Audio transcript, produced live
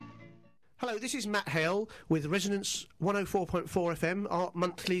Hello, this is Matt Hale with Resonance 104.4 FM, Art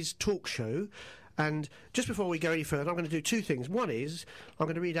Monthly's talk show. And just before we go any further, I'm going to do two things. One is, I'm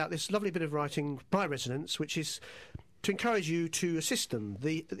going to read out this lovely bit of writing by Resonance, which is to encourage you to assist them.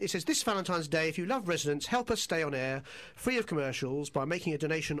 It says, this Valentine's Day, if you love Resonance, help us stay on air, free of commercials, by making a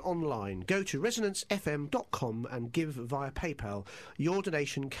donation online. Go to resonancefm.com and give via PayPal. Your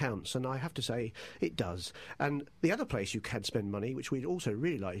donation counts, and I have to say, it does. And the other place you can spend money, which we'd also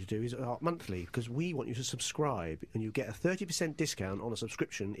really like you to do, is Art Monthly, because we want you to subscribe, and you get a 30% discount on a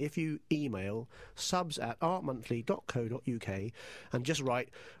subscription if you email subs@artmonthly.co.uk and just write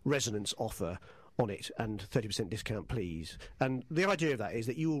Resonance offer on it, and 30% discount please. And the idea of that is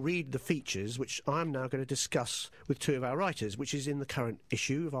that you will read the features which I'm now going to discuss with two of our writers, which is in the current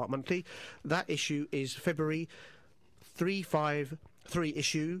issue of Art Monthly. That issue is February 353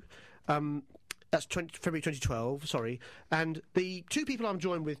 issue. That's February 2012, sorry. And the two people I'm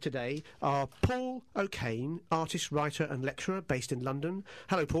joined with today are Paul O'Kane, artist, writer and lecturer based in London.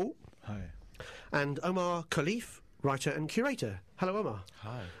 Hello, Paul. Hi. And Omar Khalif, writer and curator. Hello, Omar.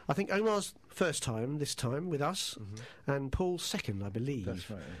 Hi. I think Omar's first time this time with us, and Paul's second, I believe. That's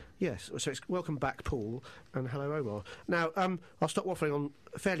right. Yes, so it's welcome back, Paul, and hello, Omar. Now, I'll stop waffling on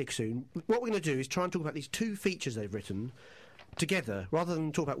fairly soon. What we're going to do is try and talk about these two features they've written together, rather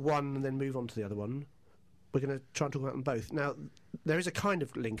than talk about one and then move on to the other one. We're going to try and talk about them both. Now, there is a kind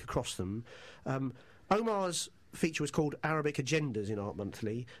of link across them. Omar's feature was called Arabic Agendas in Art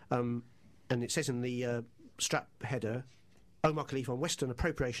Monthly, and it says in the strap header, Omar Khalif on Western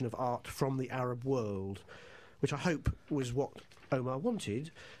appropriation of art from the Arab world, which I hope was what Omar wanted.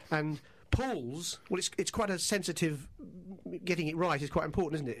 And Paul's, well, it's quite a sensitive, getting it right is quite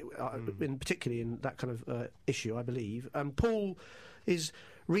important, isn't it? Particularly in that kind of issue, I believe. Paul is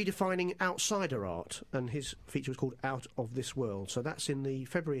redefining outsider art, and his feature was called Out of This World. So that's in the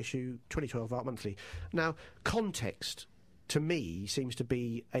February issue 2012 Art Monthly. Now, context, to me, seems to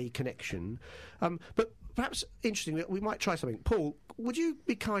be a connection. But perhaps, interestingly, we might try something. Paul, would you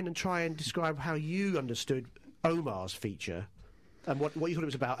be kind and try and describe how you understood Omar's feature and what you thought it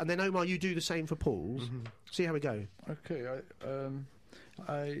was about? And then, Omar, you do the same for Paul's. See how we go. Okay.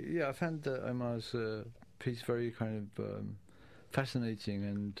 I found Omar's piece very kind of fascinating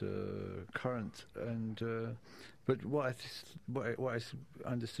and current. And but what I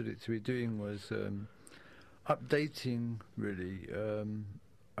understood it to be doing was updating, really,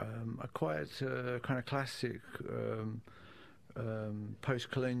 a quite kind of classic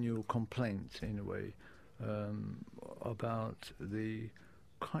post-colonial complaint, in a way, about the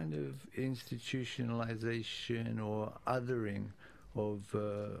kind of institutionalization or othering of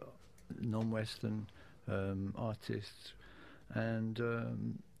non-Western artists, and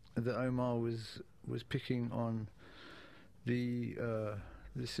that Omar was picking on the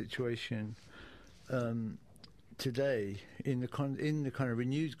situation today in the kind of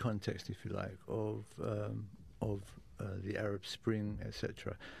renewed context, if you like, of the Arab Spring,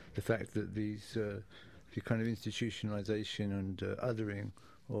 etc. The fact that the kind of institutionalization and othering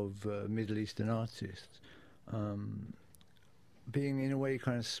of Middle Eastern artists being in a way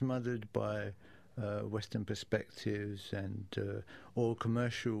kind of smothered by Western perspectives and or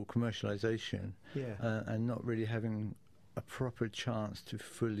commercialization, and not really having a proper chance to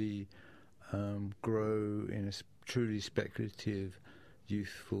fully grow in a truly speculative,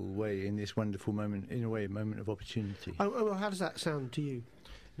 youthful way in this wonderful moment, in a way, a moment of opportunity. Well, how does that sound to you?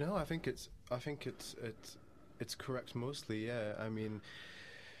 No, I think it's correct mostly. Yeah, I mean,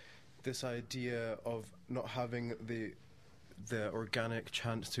 this idea of not having the organic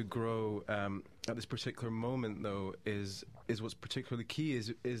chance to grow at this particular moment, though, is what's particularly key.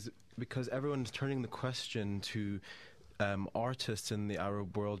 Is because everyone's turning the question to artists in the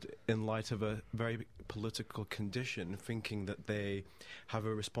Arab world in light of a very political condition, thinking that they have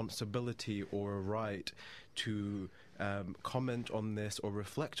a responsibility or a right to comment on this or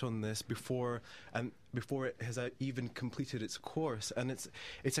reflect on this before it has even completed its course. And it's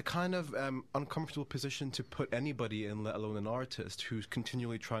a kind of uncomfortable position to put anybody in, let alone an artist who's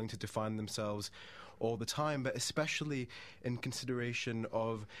continually trying to define themselves all the time, but especially in consideration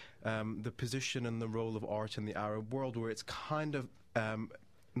of the position and the role of art in the Arab world, where it's kind of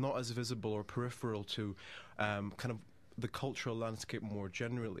not as visible or peripheral to kind of the cultural landscape more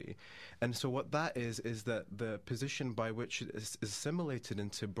generally. And so what that is that the position by which it is assimilated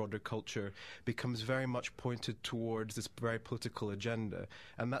into broader culture becomes very much pointed towards this very political agenda.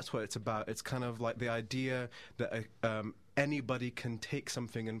 And that's what it's about. It's kind of like the idea that anybody can take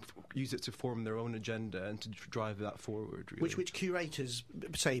something and use it to form their own agenda and to drive that forward. Really. Which curators,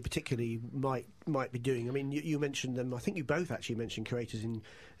 say, particularly might be doing. I mean, you mentioned them. I think you both actually mentioned curators in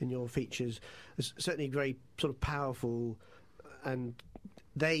your features. It's certainly very sort of powerful, and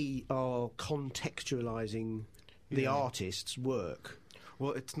they are contextualising the artist's work.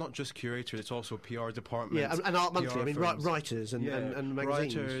 Well, it's not just curators; it's also PR departments. Yeah, and Art Monthly. PR I mean, firms. writers and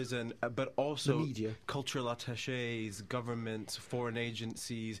magazines. Writers but also the media, cultural attachés, governments, foreign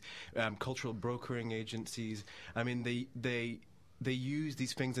agencies, cultural brokering agencies. I mean, they use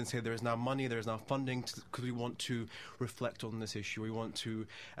these things and say there is now money, there is now funding, because we want to reflect on this issue. We want to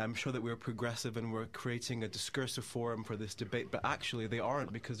show that we're progressive and we're creating a discursive forum for this debate. But actually, they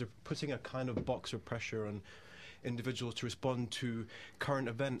aren't, because they're putting a kind of box of pressure on individuals to respond to current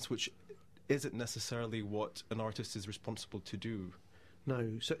events, which isn't necessarily what an artist is responsible to do.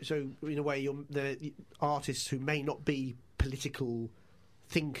 No, so in a way, the artists who may not be political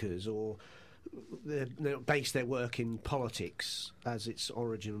thinkers, or they don't base their work in politics as its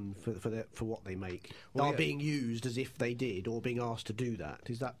origin for what they make, are being used as if they did, or being asked to do that.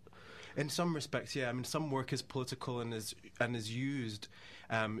 Is that? In some respects, yeah. I mean, some work is political and is used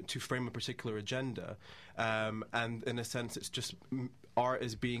to frame a particular agenda, and in a sense, it's just art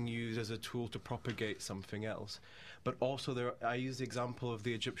is being used as a tool to propagate something else. But also, I use the example of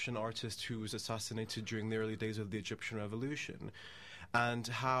the Egyptian artist who was assassinated during the early days of the Egyptian Revolution, and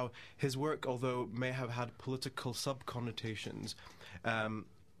how his work, although may have had political sub-connotations,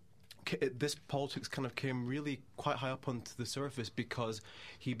 this politics kind of came really quite high up onto the surface because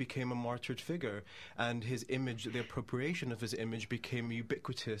he became a martyred figure, and his image, the appropriation of his image, became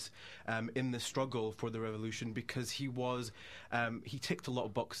ubiquitous in the struggle for the revolution, because he ticked a lot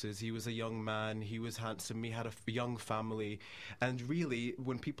of boxes. He was a young man, he was handsome, he had a young family, and really,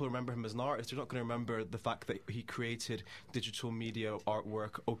 when people remember him as an artist, they're not going to remember the fact that he created digital media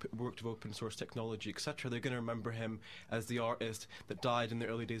artwork, worked with open source technology, etc. They're going to remember him as the artist that died in the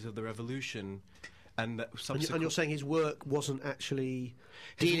early days of the revolution. And you're saying his work wasn't actually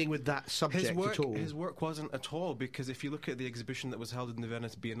dealing with that subject at all? His work wasn't at all, because if you look at the exhibition that was held in the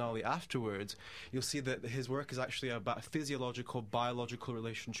Venice Biennale afterwards, you'll see that his work is actually about a physiological, biological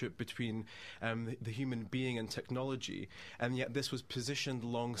relationship between the human being and technology, and yet this was positioned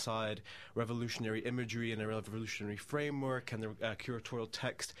alongside revolutionary imagery and a revolutionary framework and the curatorial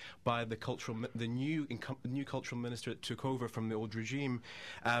text by the new cultural minister that took over from the old regime,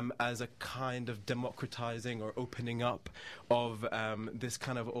 as a kind of democratizing or opening up of this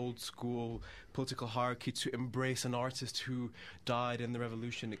kind of old school political hierarchy to embrace an artist who died in the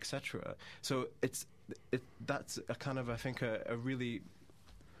revolution, etc. So that's a kind of, I think, a really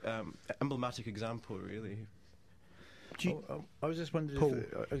emblematic example, really. I was just wondering.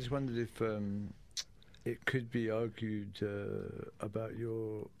 I just wondered if it could be argued about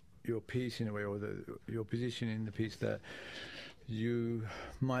your piece in a way, or your position in the piece, that you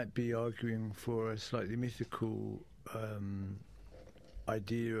might be arguing for a slightly mythical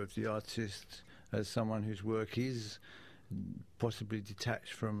idea of the artist as someone whose work is possibly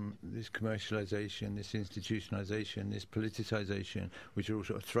detached from this commercialization, this institutionalization, this politicization, which are all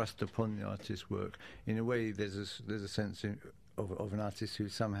sort of thrust upon the artist's work. In a way, there's a sense of an artist who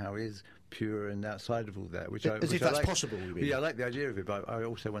somehow is pure and outside of all that, which that's like. Possible, you mean? Yeah, I like the idea of it, but I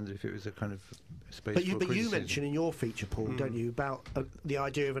also wondered if it was a kind of space for criticism. But you mention in your feature, Paul, don't you, about the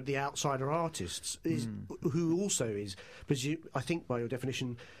idea of the outsider artists, who also is, I think by your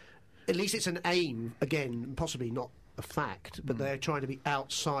definition, at least it's an aim, again, possibly not a fact, but they're trying to be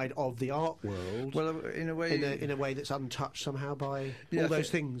outside of the art world. Well, in a way, in a way that's untouched somehow by all those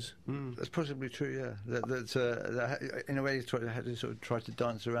things. That's possibly true. Yeah, that in a way, had to sort of try to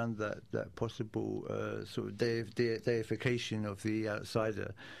dance around that possible sort of deification of the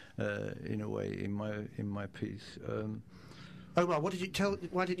outsider. In a way, in my piece. Omar, what did you tell?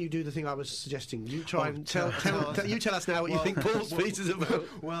 Why didn't you do the thing I was suggesting? You try and tell you tell us now what you think Paul's piece is about.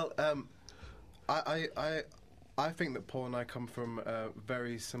 Well, I think that Paul and I come from a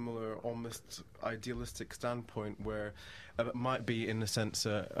very similar, almost idealistic standpoint, where it might be, in a sense,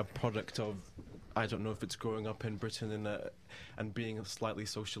 a product of, I don't know if it's growing up in Britain and being a slightly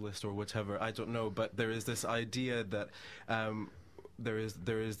socialist or whatever. I don't know, but there is this idea that there is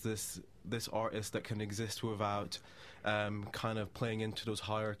this artist that can exist without kind of playing into those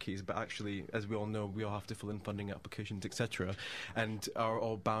hierarchies, but actually, as we all know, we all have to fill in funding applications, etc., and are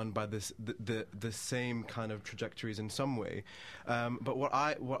all bound by the same kind of trajectories in some way. But what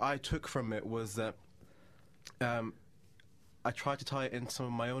I took from it was that I tried to tie it in some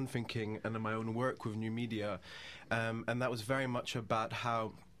of my own thinking and in my own work with new media, and that was very much about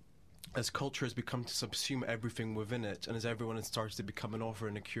how as culture has become to subsume everything within it, and as everyone has started to become an author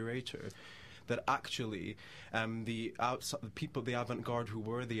and a curator, that actually the people, the avant-garde who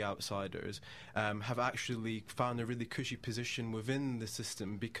were the outsiders, have actually found a really cushy position within the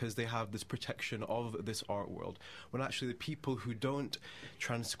system because they have this protection of this art world, when actually the people who don't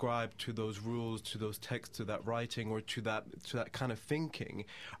transcribe to those rules, to those texts, to that writing, or to that kind of thinking,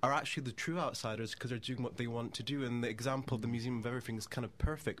 are actually the true outsiders because they're doing what they want to do. And the example of the Museum of Everything is kind of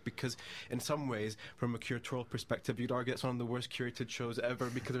perfect, because in some ways, from a curatorial perspective, you'd argue it's one of the worst curated shows ever,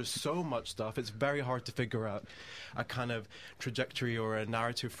 because there's so much stuff. It's very hard to figure out a kind of trajectory or a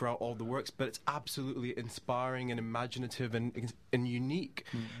narrative throughout all the works, but it's absolutely inspiring and imaginative and unique.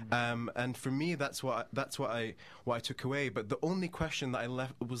 And for me, that's what I took away. But the only question that I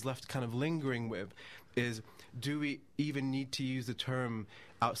was left kind of lingering with is, do we even need to use the term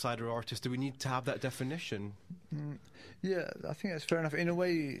outsider artist? Do we need to have that definition? Yeah, I think that's fair enough. In a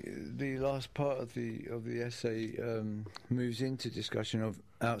way, the last part of the essay moves into discussion of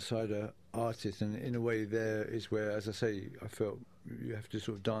outsider artists, and in a way there is where, as I say, I felt you have to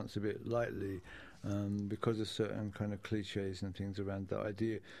sort of dance a bit lightly because of certain kind of cliches and things around that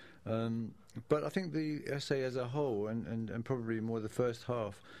idea. But I think the essay as a whole, and probably more the first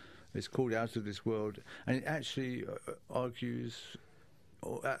half, is called Out of This World, and it actually argues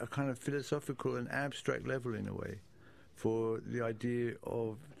at a kind of philosophical and abstract level, in a way, for the idea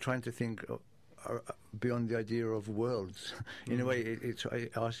of trying to think beyond the idea of worlds. In a way, it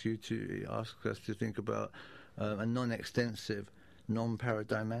asks us to think about a non-extensive,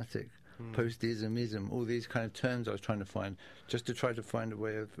 non-paradigmatic, post-ismism, all these kind of terms I was trying to find, just to try to find a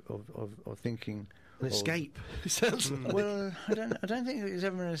way of thinking. An escape. It sounds like. Well, I don't think it's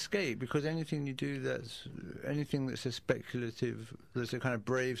ever an escape, because anything you do anything that's a speculative, that's a kind of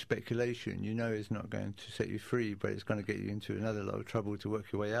brave speculation, you know, is not going to set you free, but it's going to get you into another lot of trouble to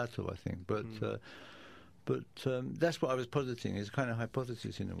work your way out of, I think. But that's what I was positing, is a kind of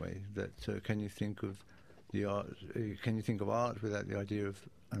hypothesis in a way, that can you think of the art? Can you think of art without the idea of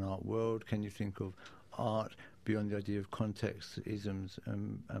an art world? Can you think of art beyond the idea of contexts, isms,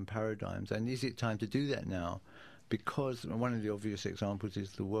 and paradigms? And is it time to do that now? Because one of the obvious examples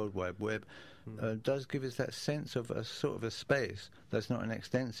is the World Wide Web does give us that sense of a sort of a space that's not an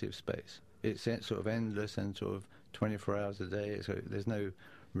extensive space. It's sort of endless and sort of 24 hours a day, so there's no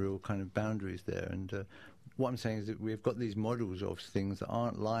real kind of boundaries there. And what I'm saying is that we've got these models of things that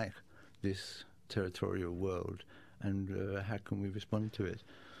aren't like this territorial world, and how can we respond to it?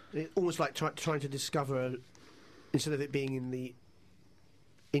 It's almost like trying to discover, instead of it being in the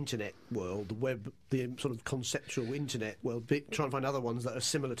internet world, the web, the sort of conceptual internet world, try and find other ones that are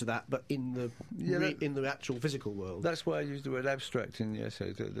similar to that, but in the actual physical world. That's why I used the word abstract in the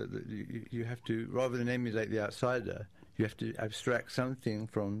essay. That you have to, rather than emulate the outsider, you have to abstract something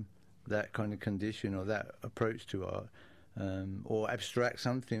from that kind of condition or that approach to art, or abstract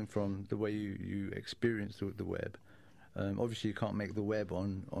something from the way you experience the web. Obviously, you can't make the web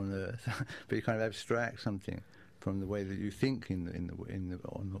on Earth, but you kind of abstract something from the way that you think on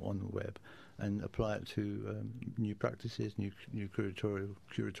the web, and apply it to new practices, new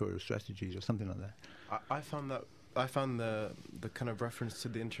curatorial strategies, or something like that. I found the kind of reference to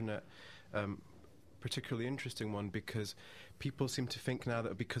the internet particularly interesting one, because people seem to think now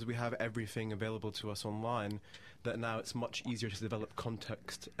that because we have everything available to us online, that now it's much easier to develop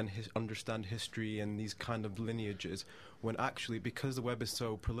context and understand history and these kind of lineages, when actually, because the web is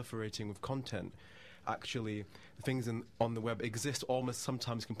so proliferating with content, actually things on the web exist almost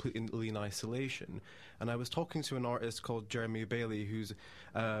sometimes completely in isolation. And I was talking to an artist called Jeremy Bailey, who's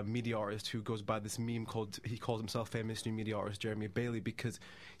a media artist who goes by this meme he calls himself famous new media artist Jeremy Bailey, because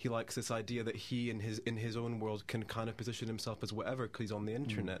he likes this idea that he in his own world can kind of position himself as whatever because he's on the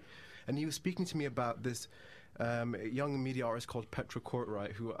internet. And he was speaking to me about this young media artist called Petra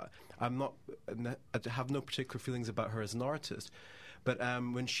Kortright, who I have no particular feelings about her as an artist. But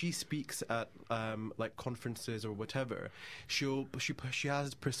when she speaks at like conferences or whatever, she has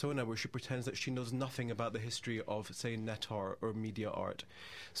this persona where she pretends that she knows nothing about the history of, say, net art or media art.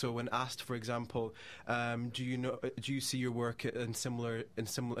 So when asked, for example, do you see your work in a similar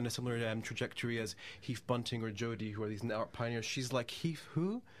trajectory as Heath Bunting or Jody, who are these net art pioneers? She's like, Heath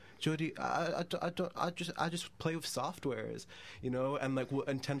who? Jody, I just play with softwares, and like will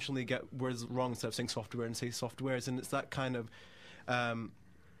intentionally get words wrong instead of saying software and say softwares, and it's that kind of.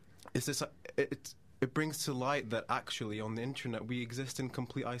 It brings to light that actually on the internet we exist in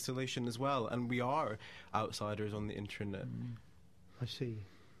complete isolation as well, and we are outsiders on the internet. I see.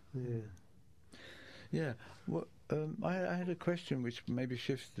 Yeah. Well, I had a question which maybe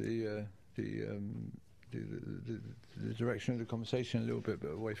shifts the the direction of the conversation a little bit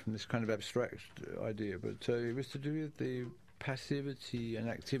away from this kind of abstract idea, but it was to do with the passivity and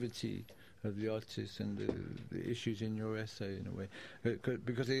activity of the artist and the issues in your essay, in a way,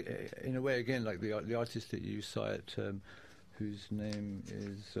 because in a way, again, like the artist that you cite, whose name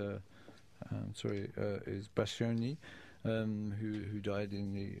is is Bashoni, who died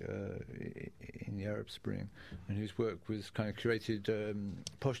in the Arab Spring, and whose work was kind of curated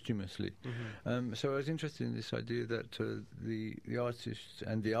posthumously. Mm-hmm. So I was interested in this idea that the artist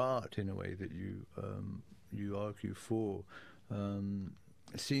and the art, in a way, that you argue for,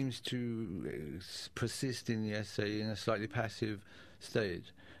 seems to persist in the essay in a slightly passive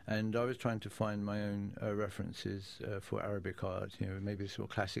state. And I was trying to find my own references for Arabic art, maybe sort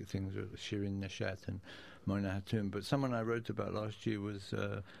of classic things, Shirin Neshat and Mona Hatoum. But someone I wrote about last year was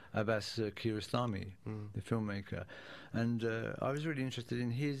Abbas Kiarostami, the filmmaker. And I was really interested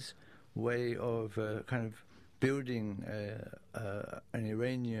in his way of kind of building an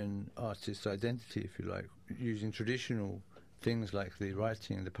Iranian artist's identity, if you like, using traditional things like the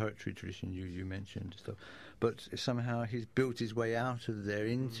writing, the poetry tradition you mentioned, stuff. But somehow he's built his way out of there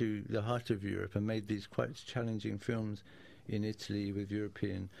into the heart of Europe and made these quite challenging films in Italy with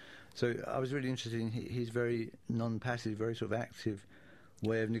European. So I was really interested in his very non-passive, very sort of active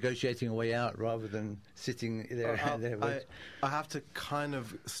way of negotiating a way out rather than sitting there. I have to kind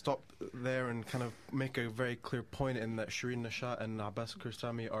of stop there and kind of make a very clear point in that Shirin Neshat and Abbas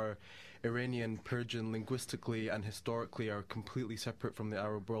Kiarostami are Iranian, Persian, linguistically and historically are completely separate from the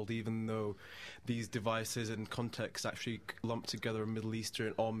Arab world, even though these devices and contexts actually lump together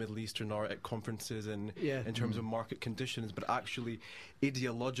all Middle Eastern art at conferences and in terms of market conditions. But actually,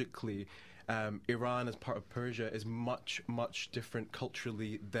 ideologically, Iran as part of Persia is much, much different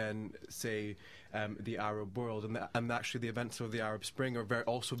culturally than, say, the Arab world, and actually the events of the Arab Spring are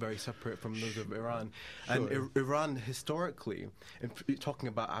also very separate from those of Iran. Sure. And Iran historically, talking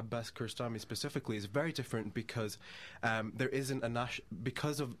about Abbas Kiarostami specifically, is very different because there isn't a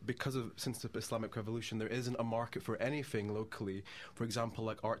because of since the Islamic Revolution, there isn't a market for anything locally. For example,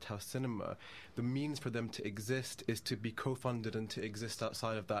 like art house cinema, the means for them to exist is to be co-funded and to exist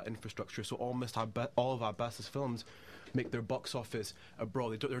outside of that infrastructure. So almost all of Abbas's films make their box office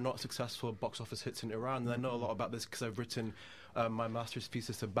abroad. They're not successful box office hits in Iran, and I know a lot about this because I've written my master's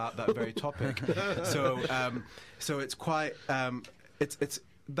thesis about that very topic. So it's quite it's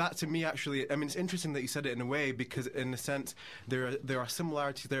that to me actually, I mean, it's interesting that you said it in a way, because in a sense there are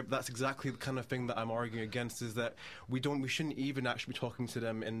similarities there. But that's exactly the kind of thing that I'm arguing against, is that we shouldn't even actually be talking to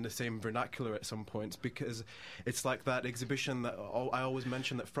them in the same vernacular at some points, because it's like that exhibition that I always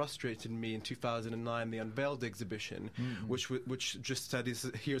mention that frustrated me in 2009, the Unveiled exhibition, which just said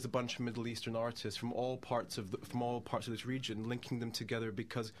here's a bunch of Middle Eastern artists from all parts of this region, linking them together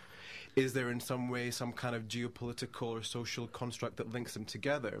because is there in some way some kind of geopolitical or social construct that links them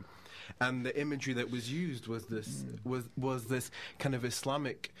together? And the imagery that was used was this was this kind of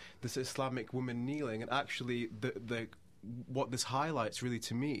Islamic woman kneeling, and actually what this highlights really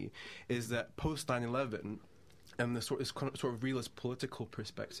to me is that post 9/11. And the sort of realist political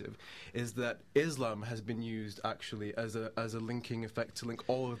perspective is that Islam has been used actually as a linking effect to link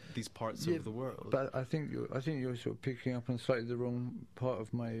all of these parts of the world. But I think you're sort of picking up on slightly the wrong part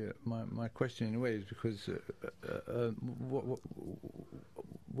of my question in a way, because the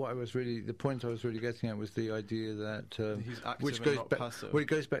point I was really getting at was the idea that he's active and not passive. Well, it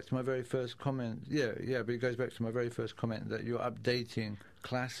goes back to my very first comment. But it goes back to my very first comment that you're updating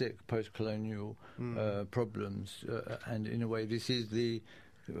classic post-colonial problems, and in a way, this is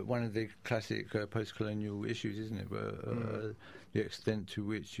one of the classic post-colonial issues, isn't it? The extent to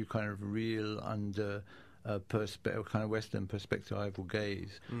which you kind of reel under a kind of Western perspectival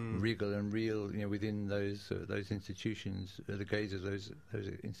gaze, wriggle and reel, within those institutions, the gaze of those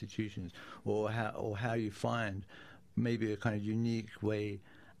institutions, or how you find maybe a kind of unique way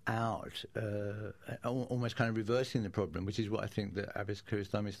out, almost kind of reversing the problem, which is what I think that Abbas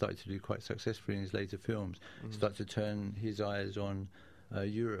Kiarostami started to do quite successfully in his later films. Start to turn his eyes on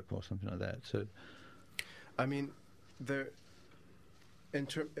Europe or something like that. So, I mean, I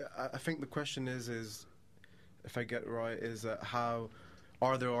think the question is, if I get it right, is that how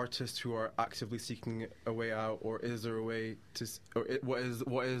are there artists who are actively seeking a way out, or is there a way to, or what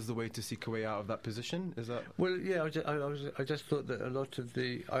is the way to seek a way out of that position? Is that? Well, yeah, I just thought that a lot of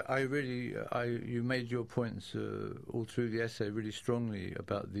you made your points all through the essay really strongly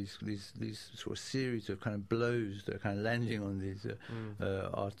about these sort of series of kind of blows that are kind of landing on these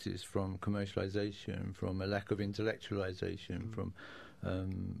artists, from commercialization, from a lack of intellectualization, from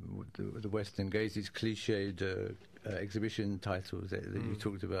the Western gaze, these cliched exhibition titles that you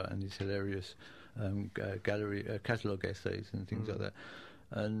talked about, and these hilarious gallery catalogue essays and things like that.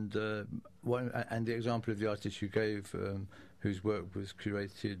 And and the example of the artist you gave, whose work was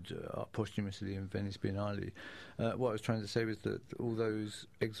curated posthumously in Venice Biennale, what I was trying to say was that all those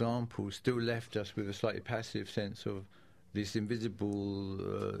examples still left us with a slightly passive sense of these invisible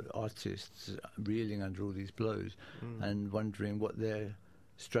artists reeling under all these blows and wondering what their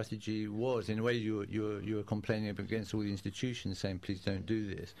strategy was. In a way, you were complaining against all the institutions, saying, please don't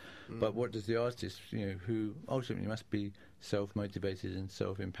do this. But what does the artist, who ultimately must be self-motivated and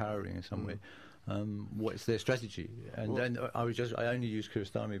self-empowering in some way, what's their strategy? And then I only use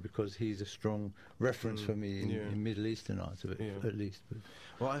Kiarostami because he's a strong reference for me in Middle Eastern art, at least.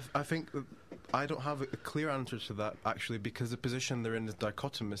 Well, I think that I don't have a clear answer to that, actually, because the position they're in is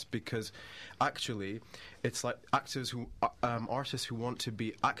dichotomous, because actually it's like artists who want to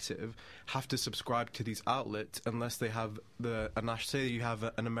be active have to subscribe to these outlets unless they have say you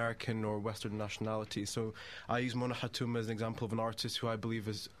have an American or Western nationality. So I use Mona Hatoum as an example of an artist who I believe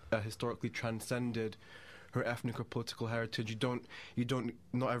is historically transcended her ethnic or political heritage.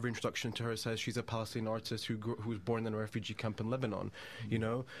 Not every introduction to her says she's a Palestinian artist who was born in a refugee camp in Lebanon,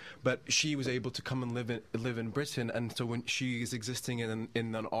 but she was able to come and live in Britain, and so when she is existing in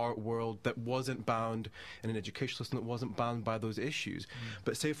an art world that wasn't bound in an educational system that wasn't bound by those issues.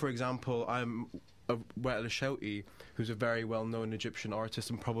 But say, for example, I'm Wael Shouti, who's a very well-known Egyptian artist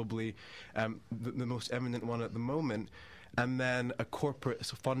and probably the most eminent one at the moment, and then a corporate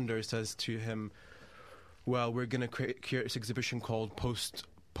funder says to him, well, we're going to create this exhibition called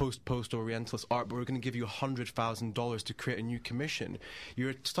Post-Orientalist Art, but we're going to give you $100,000 to create a new commission.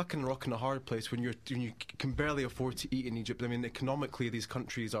 You're stuck in a rock and a hard place when you can barely afford to eat in Egypt. I mean, economically, these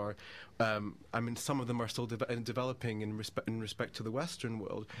countries are. Some of them are still developing in respect to the Western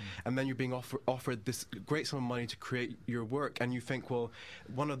world, and then you're being offered this great sum of money to create your work, and you think, well,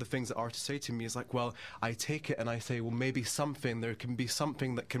 one of the things that artists say to me is like, well, I take it and I say, well, maybe there can be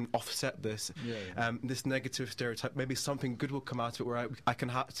something that can offset this, this negative stereotype. Maybe something good will come out of it where I can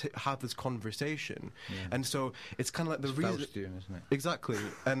have this conversation, and so it's kind of like the reason, Faustian, isn't it? Exactly,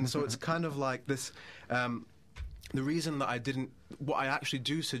 and so it's kind of like this. The reason that what I actually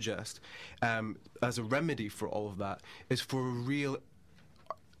do suggest as a remedy for all of that is for a real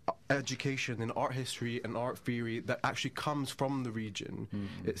education in art history and art theory that actually comes from the region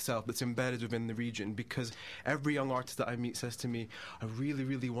itself, that's embedded within the region, because every young artist that I meet says to me, I really,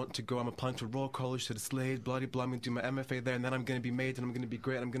 really want to go, I'm applying to Royal College, to the Slade, bloody blah, I'm going to do my MFA there, and then I'm going to be made, and I'm going to be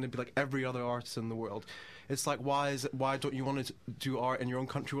great, and I'm going to be like every other artist in the world. It's like, why don't you want to do art in your own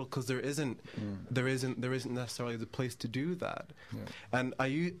country? Well, because there isn't necessarily the place to do that. And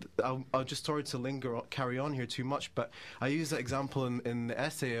I'll just sorry to carry on here too much, but I use that example in the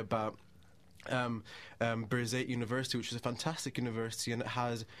essay about Birzeit University, which is a fantastic university, and it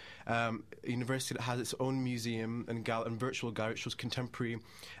has a university that has its own museum and virtual gallery, which shows contemporary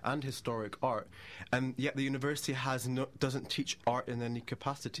and historic art, and yet the university doesn't teach art in any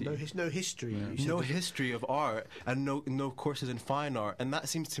capacity. No history. No history of art, and no courses in fine art, and that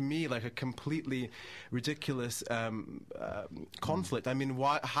seems to me like a completely ridiculous conflict. I mean,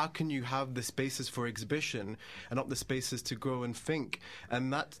 how can you have the spaces for exhibition and not the spaces to grow and think?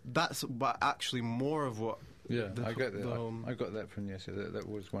 And that's actually more of what. Yeah, I get that. I got that from the essay. That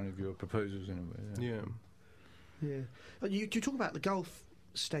was one of your proposals in a way. Yeah. You talk about the Gulf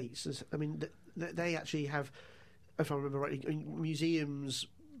states. They actually have, if I remember rightly, museums,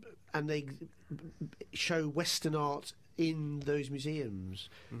 and they show Western art in those museums.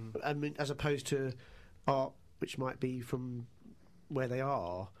 I mean, as opposed to art which might be from where they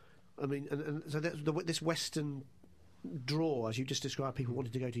are. I mean, and so this Western draw, as you just described, people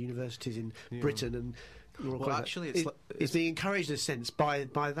wanted to go to universities in Britain, and it's being encouraged in a sense by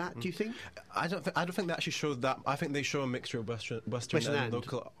that. Do you think? I don't think they actually show that. I think they show a mixture of Western and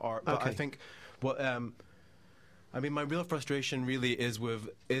local art. But I think my real frustration really is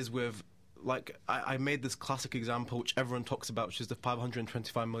with like, I made this classic example which everyone talks about, which is the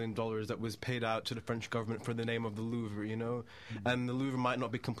 $525 million that was paid out to the French government for the name of the Louvre, and the Louvre might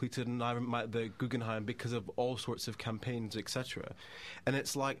not be completed, and neither might the Guggenheim, because of all sorts of campaigns, etc. And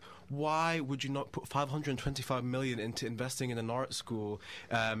it's like, why would you not put $525 million into investing in an art school,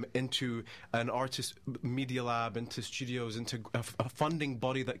 into an artist media lab, into studios, into a funding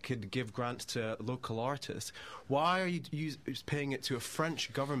body that could give grants to local artists? Why are you paying it to a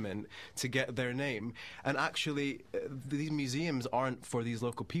French government to get their name? And actually, these museums aren't for these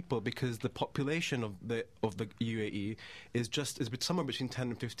local people, because the population of the UAE is somewhere between 10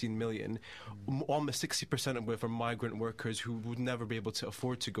 and 15 million. Almost 60% of which are migrant workers who would never be able to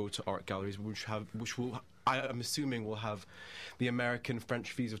afford to go to art galleries, which will I'm assuming will have the American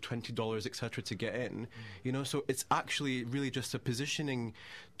French fees of $20, etc., to get in. You know, so it's actually really just a positioning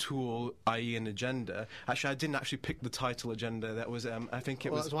tool, i.e., an agenda. Actually, I didn't actually pick the title agenda. That was I think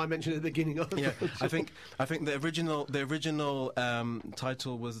it was. That's why I mentioned at the beginning of. Yeah, I think the original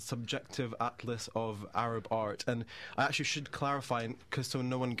title was Subjective Atlas of Arab Art, and I actually should clarify, because so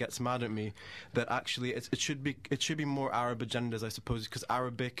no one gets mad at me, that actually it should be more Arab agendas, I suppose, because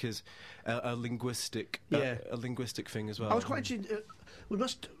Arabic is a linguistic thing as well. I was quite interested. We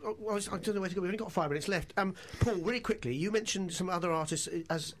must. I don't know where to go. We've only got 5 minutes left. Paul, really quickly, you mentioned some other artists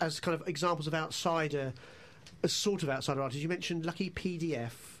as kind of examples of outsider, as sort of outsider artists. You mentioned Lucky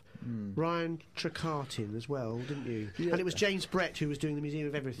PDF, Ryan Trecartin as well, didn't you? Yeah. And it was James Brett who was doing the Museum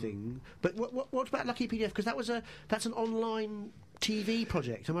of Everything. But what about Lucky PDF? Because that's an online TV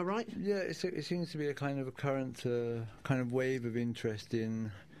project. Am I right? Yeah, it seems to be a kind of a current kind of wave of interest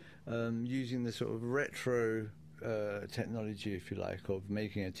in using the sort of retro technology, if you like, of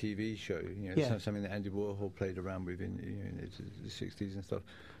making a TV show. You know, something that Andy Warhol played around with in the 60s and stuff.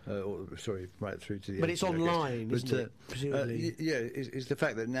 Right through to the. But 80s, it's online, isn't it? Presumably. It's the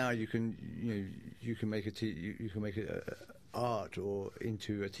fact that now you can make art or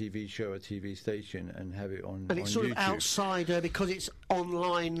into a TV show, a TV station, and have it on. And it's on sort YouTube. of outsider because it's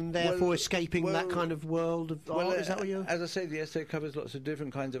online, and therefore escaping that kind of world of art. Is that what you're? As I say, the essay covers lots of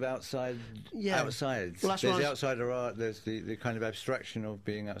different kinds of outsides. Well, there's the outsider art. There's the kind of abstraction of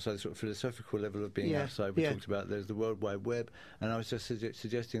being outside, the sort of philosophical level of being outside. We talked about. There's the World Wide Web, and I was just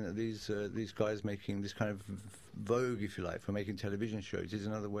suggesting that these guys making this kind of vogue, if you like, for making television shows is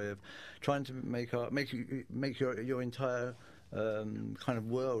another way of trying to make art, make your entire kind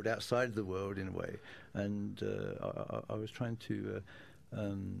of world outside the world in a way. And I was trying to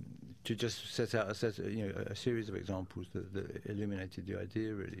just set out a series of examples that illuminated the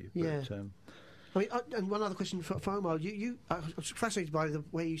idea really. But, I mean, and one other question for Omar. I was fascinated by the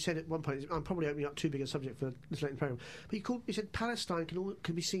way you said at one point. I'm probably opening up too big a subject for this late in the programme. But you said Palestine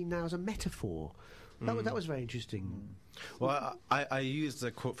can be seen now as a metaphor. That was very interesting. Well, I used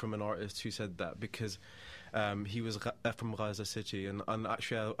a quote from an artist who said that because he was from Gaza City, and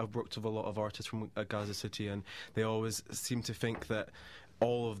actually I've worked with a lot of artists from Gaza City, and they always seem to think that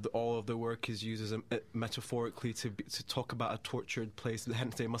all of the work is used as metaphorically to talk about a tortured place.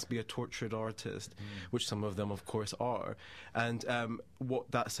 Hence, they must be a tortured artist, which some of them, of course, are. And what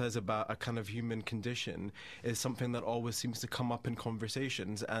that says about a kind of human condition is something that always seems to come up in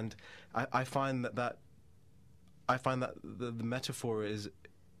conversations. And I find that the metaphor is.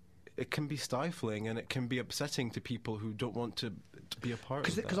 It can be stifling and it can be upsetting to people who don't want to be a part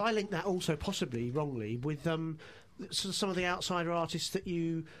of that. Because I link that also, possibly wrongly, with some of the outsider artists that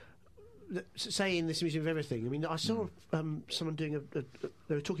say in this Museum of Everything. I mean, I saw someone doing they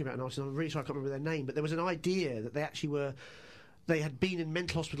were talking about an artist, and I'm really sorry I can't remember their name, but there was an idea that they actually they had been in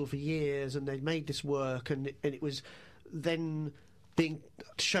mental hospital for years and they'd made this work, and it was then being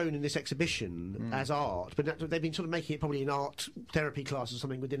shown in this exhibition as art, but they've been sort of making it probably in art therapy class or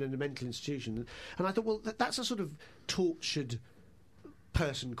something within a mental institution. And I thought, well, that's a sort of tortured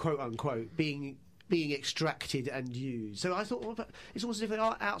person, quote unquote, being extracted and used. So I thought, well, it's almost as if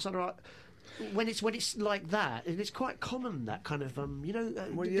outsider art. When it's like that, and it's quite common, that kind of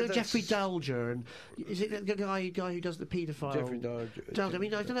Jeffrey Dalger, and is it the guy who does the paedophile? Jeffrey Dalger. I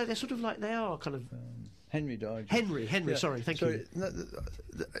mean, I don't know. They're sort of like they are kind of. Henry Dalger. Henry. Sorry, thank you.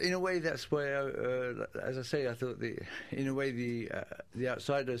 In a way, that's where, as I say, I thought the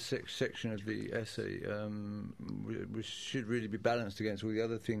outsider section of the essay should really be balanced against all the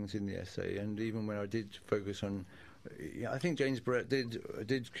other things in the essay. And even when I did focus on, I think James Brett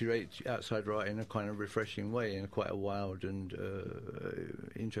did curate outsider art in a kind of refreshing way, in quite a wild and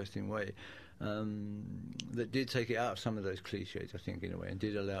interesting way. That did take it out of some of those cliches, I think, in a way, and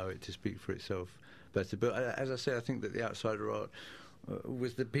did allow it to speak for itself better. But as I say, I think that the outsider art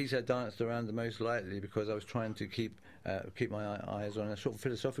was the piece I danced around the most lightly, because I was trying to keep my eyes on a sort of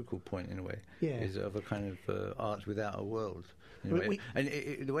philosophical point, in a way, is of a kind of art without a world. And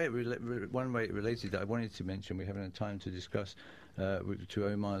one way it related that I wanted to mention, we haven't had time to discuss to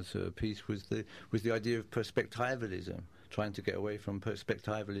Omar's piece, was the idea of perspectivalism, trying to get away from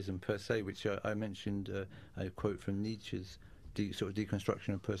perspectivalism per se, which I mentioned a quote from Nietzsche's sort of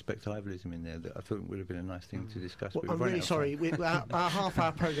deconstruction of perspectivalism in there that I thought would have been a nice thing to discuss. Well, I'm really sorry. Our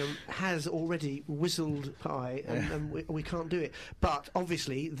half-hour programme has already whizzled by, and we can't do it. But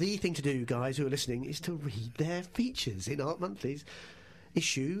obviously, the thing to do, guys who are listening, is to read their features in Art Monthly's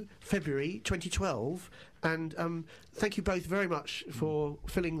issue, February 2012. And thank you both very much for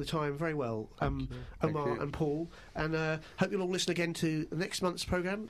filling the time very well, Omar and Paul. And hope you'll all listen again to next month's programme.